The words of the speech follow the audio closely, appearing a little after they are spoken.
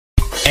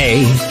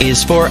A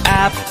is for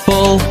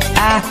apple,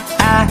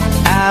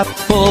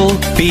 apple.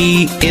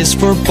 B is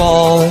for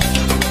ball,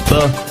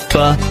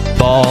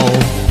 ball.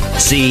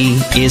 C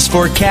is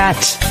for cat,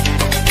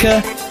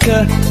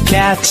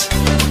 cat.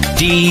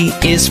 D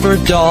is for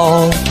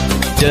doll,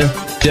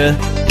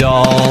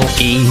 doll.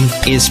 E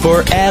is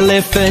for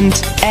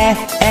elephant,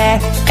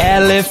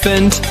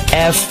 elephant.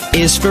 F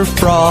is for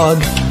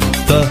frog,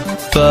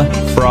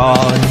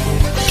 frog.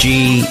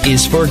 G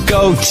is for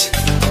goat,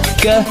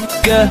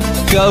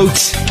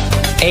 goat.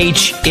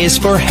 H is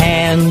for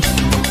hand,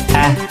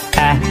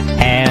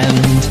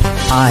 hand.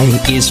 I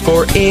is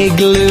for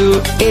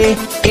igloo,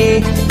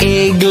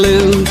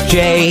 igloo.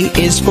 J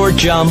is for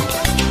jump,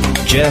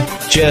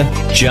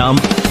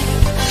 jump.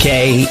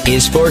 K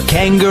is for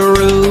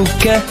kangaroo,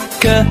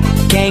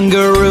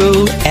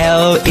 kangaroo.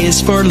 L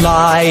is for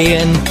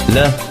lion,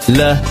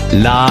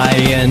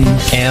 lion.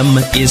 M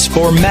is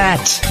for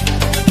mat,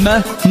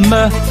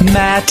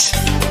 mat.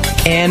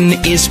 N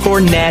is for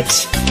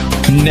net,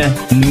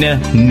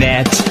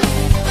 net.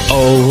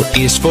 O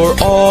is for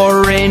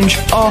orange,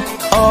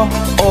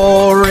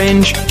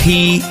 orange.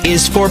 P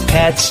is for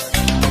pet,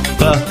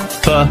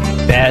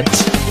 pet.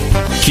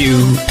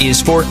 Q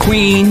is for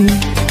queen,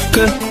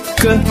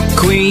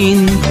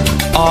 queen.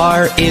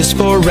 R is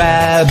for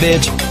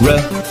rabbit,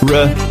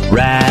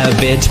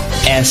 rabbit.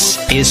 S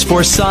is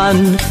for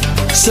sun,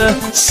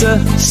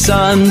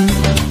 sun.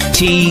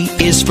 T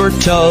is for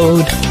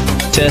toad,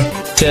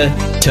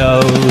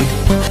 toad.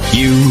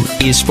 U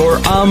is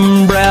for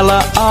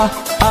umbrella,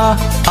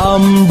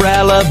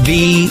 umbrella.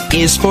 V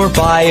is for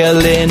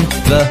violin,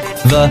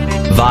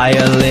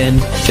 violin.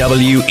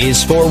 W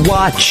is for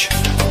watch,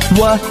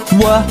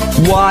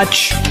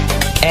 watch.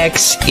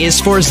 X is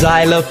for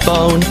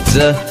xylophone,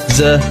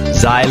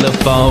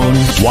 xylophone.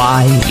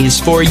 Y is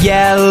for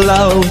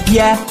yellow,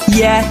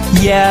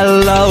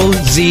 yellow.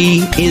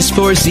 Z is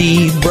for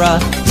zebra,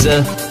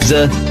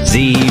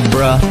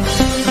 zebra.